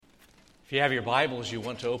If you have your Bibles, you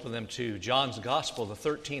want to open them to John's Gospel, the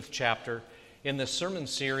 13th chapter. In this sermon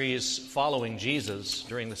series following Jesus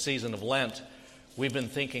during the season of Lent, we've been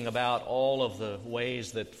thinking about all of the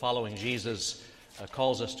ways that following Jesus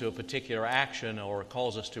calls us to a particular action or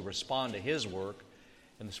calls us to respond to His work.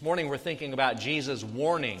 And this morning we're thinking about Jesus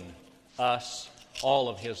warning us, all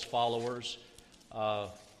of His followers,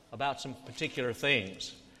 about some particular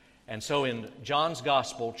things. And so in John's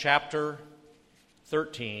Gospel, chapter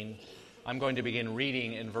 13, I'm going to begin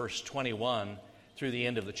reading in verse 21 through the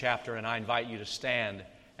end of the chapter, and I invite you to stand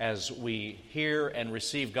as we hear and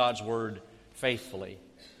receive God's word faithfully.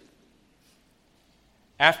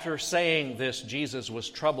 After saying this, Jesus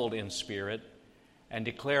was troubled in spirit and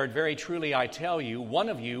declared, "Very truly I tell you, one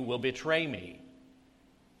of you will betray me."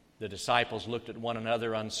 The disciples looked at one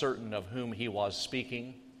another, uncertain of whom he was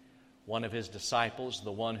speaking. One of his disciples,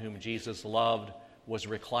 the one whom Jesus loved, was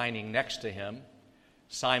reclining next to him.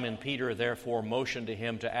 Simon Peter therefore motioned to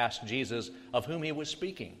him to ask Jesus of whom he was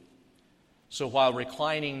speaking. So while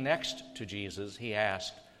reclining next to Jesus, he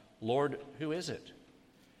asked, "Lord, who is it?"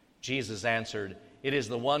 Jesus answered, "It is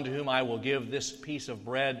the one to whom I will give this piece of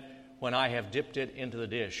bread when I have dipped it into the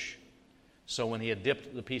dish." So when he had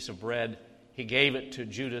dipped the piece of bread, he gave it to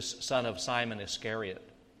Judas, son of Simon Iscariot.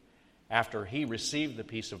 After he received the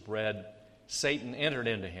piece of bread, Satan entered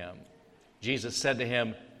into him. Jesus said to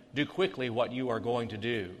him, "Do quickly what you are going to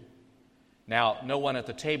do." Now, no one at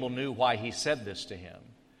the table knew why he said this to him.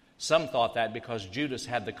 Some thought that because Judas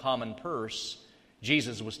had the common purse,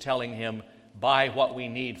 Jesus was telling him, "Buy what we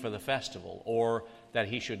need for the festival," or that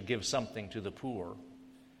he should give something to the poor.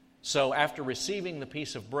 So after receiving the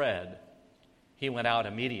piece of bread, he went out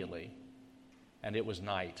immediately, and it was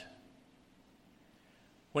night.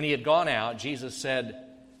 When he had gone out, Jesus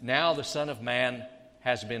said, "Now the Son of Man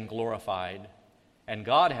has been glorified, and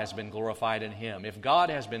God has been glorified in him. If God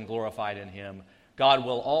has been glorified in him, God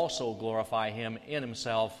will also glorify him in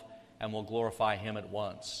himself and will glorify him at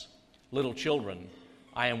once. Little children,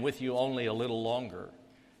 I am with you only a little longer.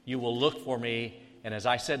 You will look for me, and as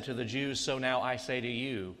I said to the Jews, so now I say to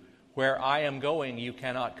you, where I am going, you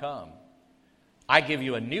cannot come. I give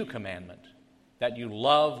you a new commandment, that you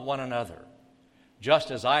love one another. Just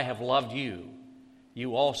as I have loved you,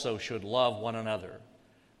 you also should love one another.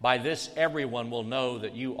 By this everyone will know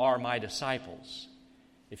that you are my disciples,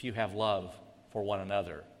 if you have love for one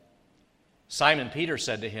another." Simon Peter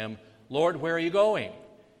said to him, "Lord, where are you going?"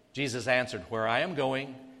 Jesus answered, "Where I am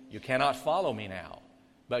going, you cannot follow me now,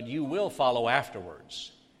 but you will follow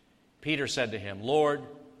afterwards." Peter said to him, "Lord,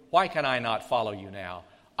 why can I not follow you now?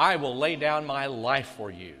 I will lay down my life for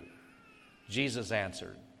you." Jesus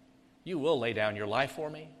answered, "You will lay down your life for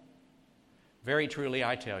me? Very truly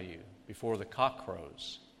I tell you, before the cock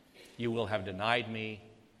crows, you will have denied me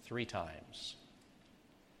 3 times.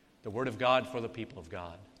 The word of God for the people of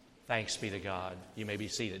God. Thanks be to God. You may be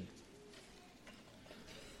seated.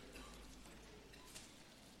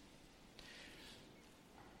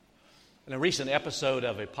 In a recent episode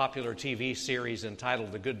of a popular TV series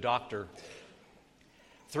entitled The Good Doctor,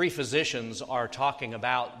 3 physicians are talking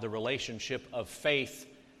about the relationship of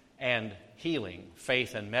faith and healing,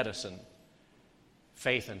 faith and medicine,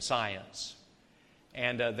 faith and science.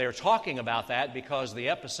 And they're talking about that because the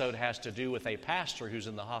episode has to do with a pastor who's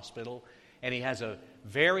in the hospital, and he has a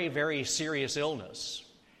very, very serious illness.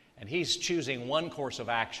 And he's choosing one course of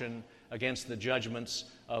action against the judgments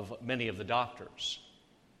of many of the doctors.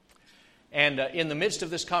 And in the midst of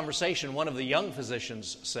this conversation, one of the young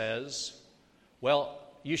physicians says, "Well,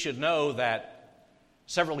 you should know that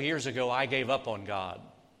several years ago I gave up on God."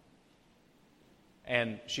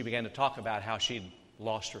 And she began to talk about how she'd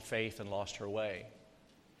lost her faith and lost her way.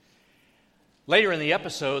 Later in the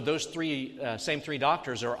episode, those same three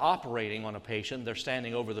doctors are operating on a patient. They're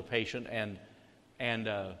standing over the patient, and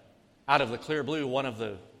out of the clear blue, one of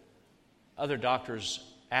the other doctors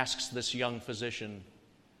asks this young physician,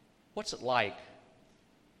 "What's it like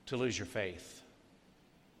to lose your faith?"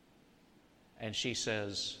 And she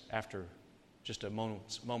says, after just a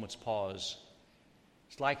moment's pause,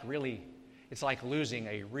 it's like losing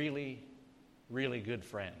a really, really good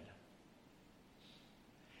friend.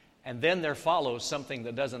 And then there follows something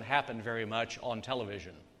that doesn't happen very much on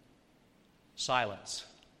television. Silence.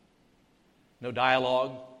 No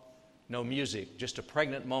dialogue, no music, just a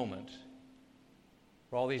pregnant moment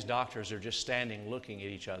where all these doctors are just standing looking at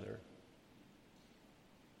each other.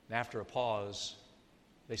 And after a pause,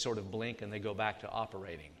 they sort of blink and they go back to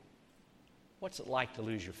operating. What's it like to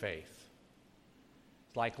lose your faith?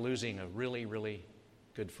 It's like losing a really, really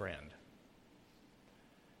good friend.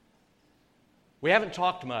 We haven't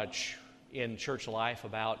talked much in church life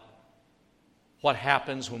about what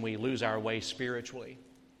happens when we lose our way spiritually.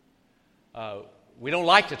 We don't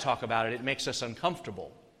like to talk about it. It makes us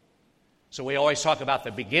uncomfortable. So we always talk about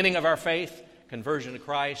the beginning of our faith, conversion to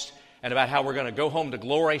Christ, and about how we're going to go home to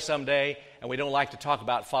glory someday, and we don't like to talk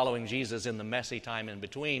about following Jesus in the messy time in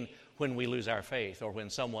between when we lose our faith or when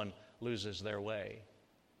someone loses their way.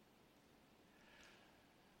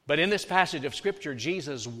 But in this passage of Scripture,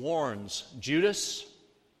 Jesus warns Judas.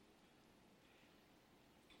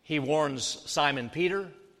 He warns Simon Peter.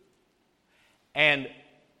 And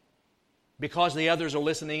because the others are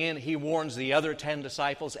listening in, he warns the other 10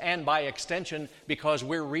 disciples. And by extension, because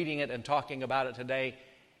we're reading it and talking about it today,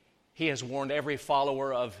 he has warned every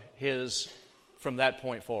follower of his from that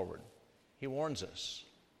point forward. He warns us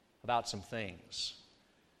about some things.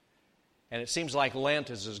 And it seems like Lent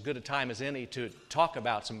is as good a time as any to talk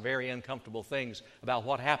about some very uncomfortable things about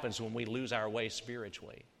what happens when we lose our way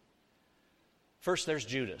spiritually. First, there's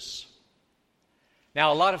Judas.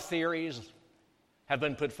 Now, a lot of theories have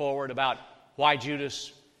been put forward about why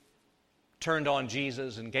Judas turned on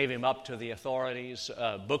Jesus and gave him up to the authorities.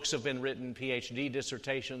 Books have been written, PhD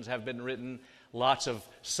dissertations have been written, lots of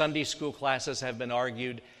Sunday school classes have been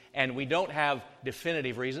argued, and we don't have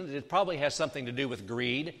definitive reasons. It probably has something to do with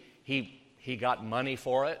greed. He got money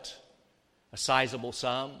for it, a sizable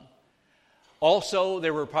sum. Also,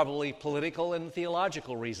 there were probably political and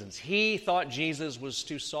theological reasons. He thought Jesus was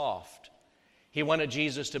too soft. He wanted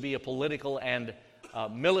Jesus to be a political and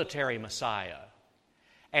military Messiah.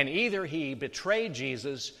 And either he betrayed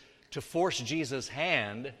Jesus to force Jesus'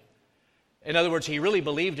 hand. In other words, he really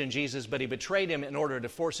believed in Jesus, but he betrayed him in order to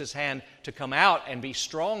force his hand to come out and be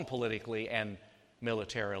strong politically and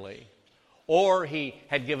militarily. Or he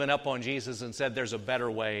had given up on Jesus and said there's a better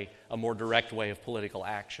way, a more direct way of political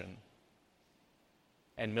action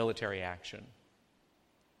and military action.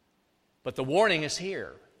 But the warning is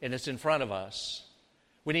here, and it's in front of us.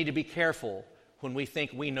 We need to be careful when we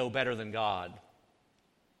think we know better than God.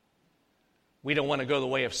 We don't want to go the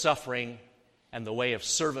way of suffering and the way of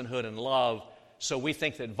servanthood and love, so we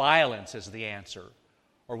think that violence is the answer,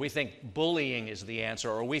 or we think bullying is the answer,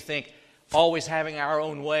 or we think always having our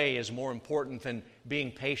own way is more important than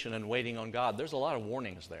being patient and waiting on God. There's a lot of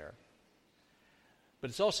warnings there. But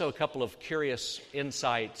it's also a couple of curious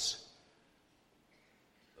insights.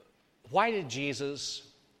 Why did Jesus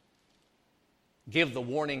give the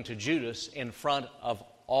warning to Judas in front of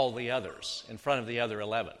all the others, in front of the other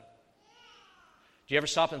 11? Do you ever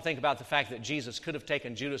stop and think about the fact that Jesus could have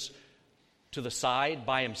taken Judas to the side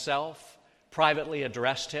by himself, privately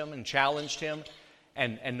addressed him and challenged him,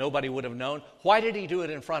 and nobody would have known? Why did he do it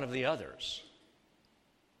in front of the others?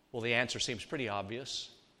 Well, the answer seems pretty obvious.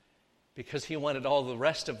 Because he wanted all the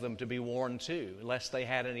rest of them to be warned too, lest they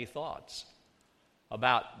had any thoughts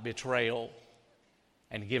about betrayal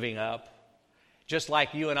and giving up. Just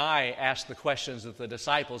like you and I ask the questions that the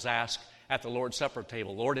disciples ask at the Lord's Supper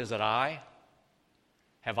table. Lord, is it I?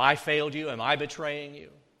 Have I failed you? Am I betraying you?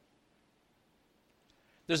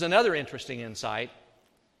 There's another interesting insight.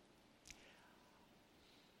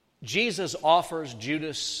 Jesus offers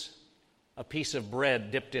Judas a piece of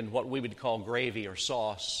bread dipped in what we would call gravy or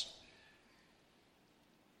sauce.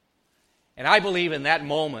 And I believe in that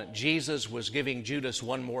moment, Jesus was giving Judas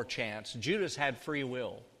one more chance. Judas had free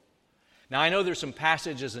will. Now, I know there's some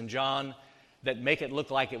passages in John that make it look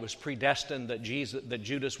like it was predestined that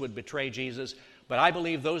Judas would betray Jesus, but I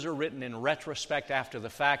believe those are written in retrospect after the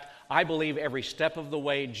fact. I believe every step of the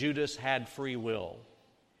way, Judas had free will.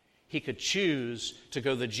 He could choose to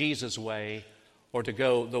go the Jesus way or to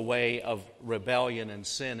go the way of rebellion and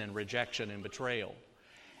sin and rejection and betrayal.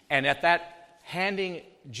 And at that handing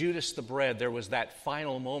Judas the bread, there was that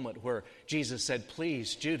final moment where Jesus said,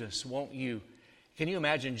 please, Judas, won't you? Can you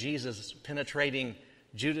imagine Jesus penetrating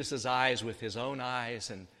Judas's eyes with his own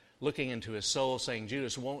eyes and looking into his soul saying,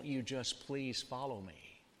 Judas, won't you just please follow me?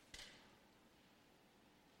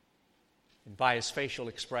 And by his facial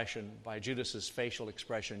expression, by Judas's facial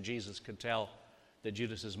expression, Jesus could tell that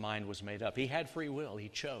Judas's mind was made up. He had free will. He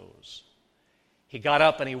chose. He got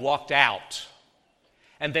up and he walked out.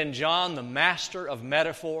 And then John, the master of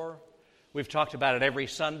metaphor, we've talked about it every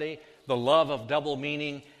Sunday, the love of double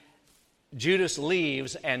meaning. Judas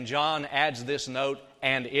leaves and John adds this note,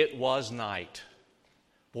 and it was night.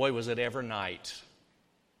 Boy, was it ever night.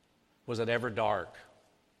 Was it ever dark.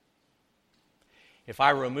 If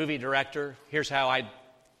I were a movie director, here's how I'd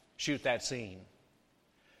shoot that scene.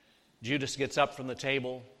 Judas gets up from the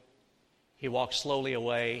table. He walks slowly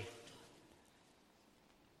away.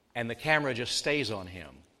 And the camera just stays on him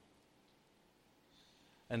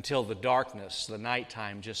until the darkness, the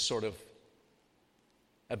nighttime, just sort of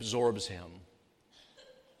absorbs him.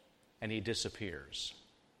 and he disappears.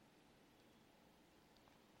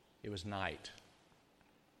 It was night.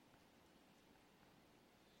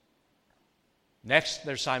 Next,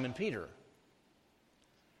 there's Simon Peter.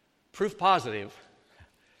 Proof positive,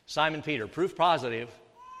 Simon Peter, proof positive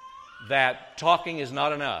that talking is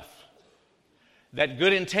not enough, that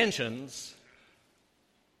good intentions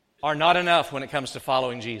are not enough when it comes to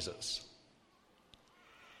following Jesus.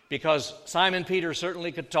 Because Simon Peter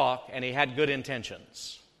certainly could talk and he had good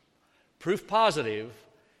intentions. Proof positive,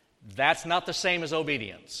 that's not the same as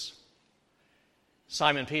obedience.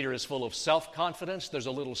 Simon Peter is full of self-confidence. There's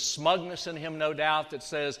a little smugness in him, no doubt, that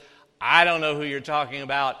says, I don't know who you're talking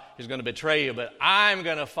about who's going to betray you, but I'm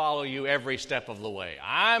going to follow you every step of the way.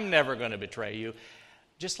 I'm never going to betray you.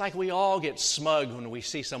 Just like we all get smug when we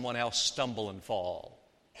see someone else stumble and fall.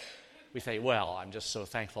 We say, well, I'm just so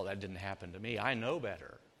thankful that didn't happen to me. I know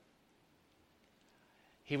better.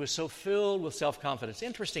 He was so filled with self-confidence.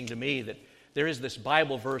 Interesting to me that there is this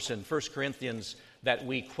Bible verse in 1 Corinthians that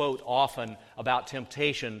we quote often about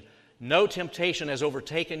temptation. No temptation has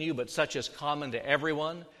overtaken you, but such is common to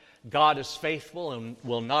everyone. God is faithful and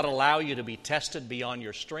will not allow you to be tested beyond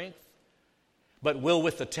your strength, but will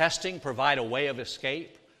with the testing provide a way of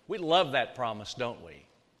escape. We love that promise, don't we?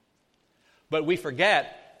 But we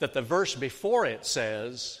forget that the verse before it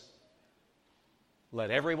says,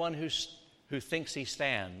 let everyone who thinks he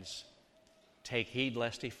stands take heed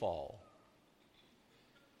lest he fall.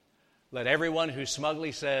 Let everyone who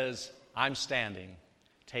smugly says, I'm standing,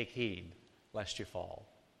 take heed lest you fall.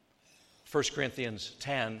 1 Corinthians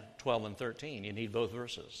 10, 12, and 13. You need both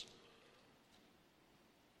verses.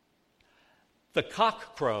 The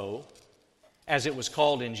cock crow, as it was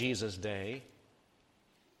called in Jesus' day,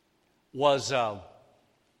 was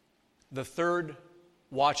the third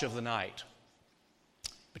watch of the night,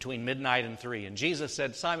 between midnight and 3. And Jesus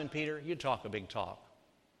said, Simon Peter, you talk a big talk.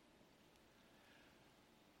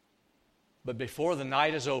 But before the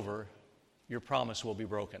night is over, your promise will be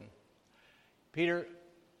broken. Peter,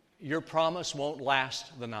 your promise won't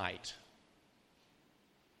last the night.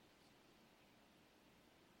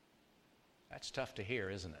 That's tough to hear,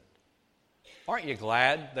 isn't it? Aren't you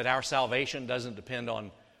glad that our salvation doesn't depend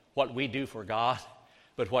on what we do for God,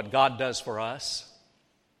 but what God does for us?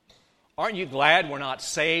 Aren't you glad we're not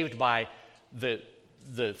saved by the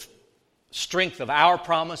strength of our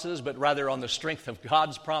promises, but rather on the strength of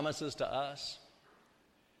God's promises to us?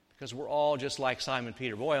 Because we're all just like Simon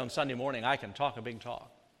Peter. Boy, on Sunday morning, I can talk a big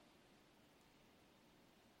talk.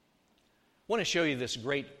 I want to show you this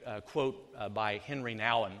great quote by Henry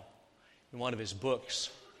Nouwen in one of his books.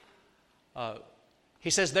 He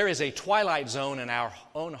says, there is a twilight zone in our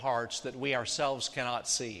own hearts that we ourselves cannot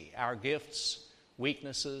see. Our gifts,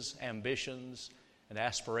 weaknesses, ambitions, and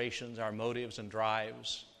aspirations, our motives and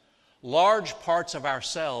drives. Large parts of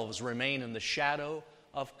ourselves remain in the shadow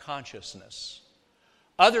of consciousness.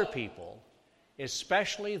 Other people,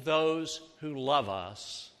 especially those who love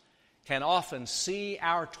us, can often see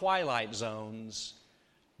our twilight zones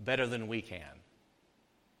better than we can.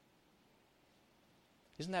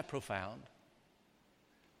 Isn't that profound?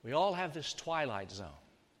 We all have this twilight zone,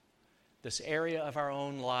 this area of our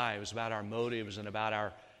own lives about our motives and about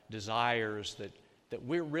our desires that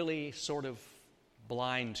we're really sort of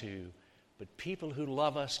blind to, but people who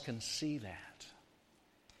love us can see that.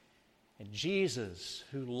 And Jesus,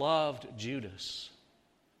 who loved Judas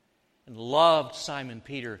and loved Simon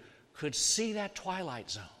Peter, could see that twilight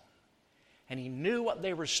zone. And he knew what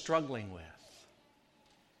they were struggling with.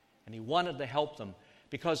 And he wanted to help them,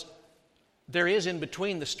 because there is in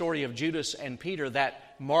between the story of Judas and Peter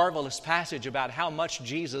that marvelous passage about how much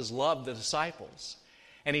Jesus loved the disciples.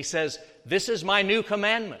 And he says, this is my new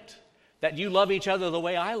commandment, that you love each other the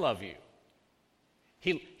way I love you.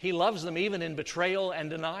 He loves them even in betrayal and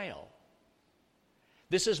denial.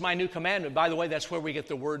 This is my new commandment. By the way, that's where we get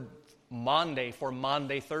the word Maundy for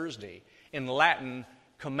Maundy Thursday. In Latin,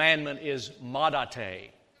 commandment is maudate,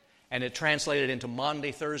 and it translated into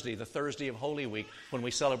Maundy Thursday, the Thursday of Holy Week, when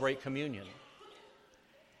we celebrate communion.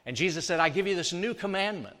 And Jesus said, I give you this new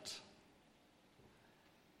commandment.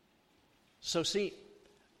 So see,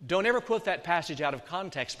 don't ever quote that passage out of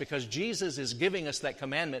context, because Jesus is giving us that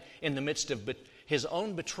commandment in the midst of his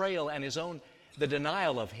own betrayal and the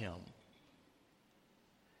denial of him.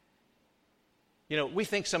 You know, we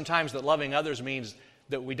think sometimes that loving others means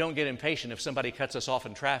that we don't get impatient if somebody cuts us off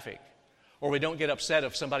in traffic, or we don't get upset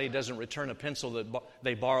if somebody doesn't return a pencil that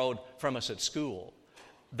they borrowed from us at school.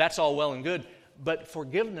 That's all well and good, but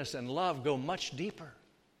forgiveness and love go much deeper.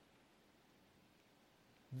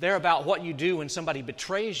 They're about what you do when somebody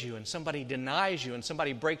betrays you and somebody denies you and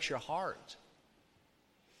somebody breaks your heart.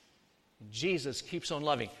 Jesus keeps on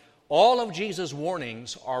loving. All of Jesus'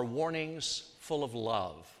 warnings are warnings full of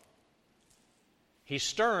love. He's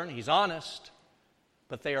stern, he's honest,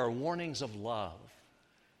 but they are warnings of love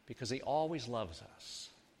because he always loves us.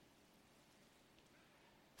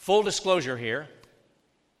 Full disclosure here,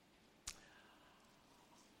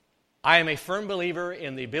 I am a firm believer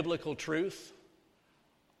in the biblical truth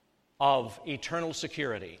of eternal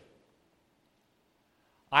security.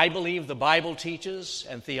 I believe the Bible teaches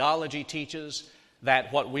and theology teaches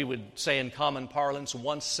that what we would say in common parlance,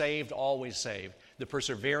 once saved, always saved, the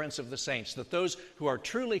perseverance of the saints, that those who are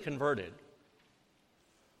truly converted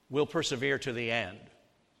will persevere to the end.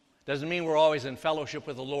 Doesn't mean we're always in fellowship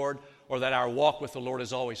with the Lord or that our walk with the Lord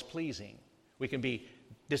is always pleasing. We can be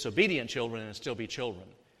disobedient children and still be children.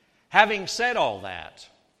 Having said all that,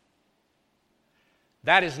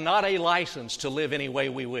 that is not a license to live any way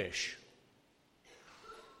we wish.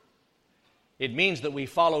 It means that we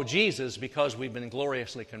follow Jesus because we've been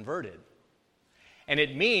gloriously converted. And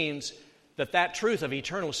it means that that truth of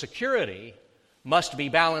eternal security must be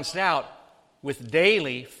balanced out with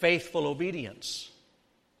daily faithful obedience,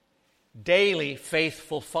 daily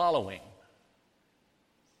faithful following.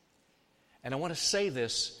 And I want to say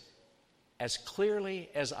this as clearly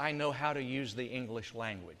as I know how to use the English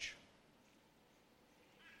language.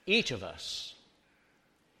 Each of us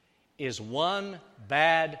is one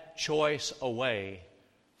bad choice away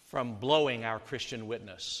from blowing our Christian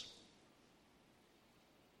witness.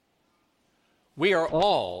 We are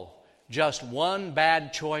all just one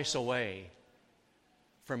bad choice away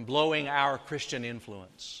from blowing our Christian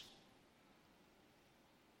influence.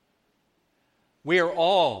 We are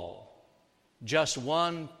all just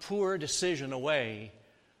one poor decision away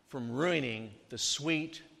from ruining the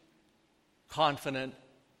sweet, confident,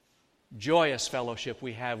 joyous fellowship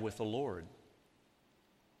we have with the Lord.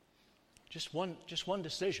 Just one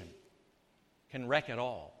decision can wreck it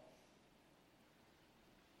all.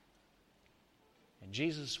 And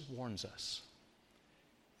Jesus warns us.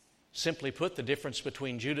 Simply put, the difference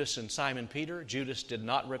between Judas and Simon Peter, Judas did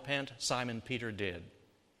not repent, Simon Peter did.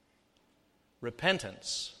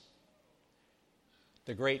 Repentance.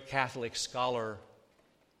 The great Catholic scholar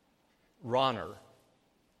Karl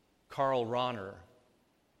Rahner,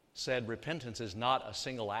 said repentance is not a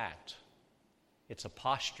single act. It's a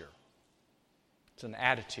posture. It's an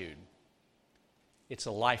attitude. It's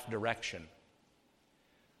a life direction.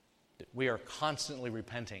 We are constantly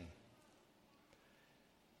repenting.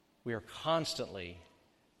 We are constantly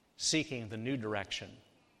seeking the new direction,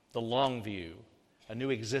 the long view, a new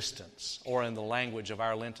existence, or in the language of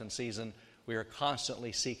our Lenten season, we are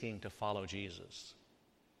constantly seeking to follow Jesus.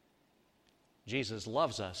 Jesus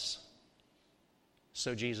loves us,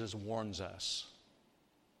 so Jesus warns us.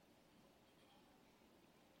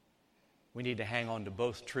 We need to hang on to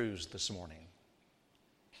both truths this morning.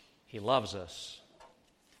 He loves us,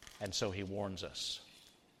 and so he warns us.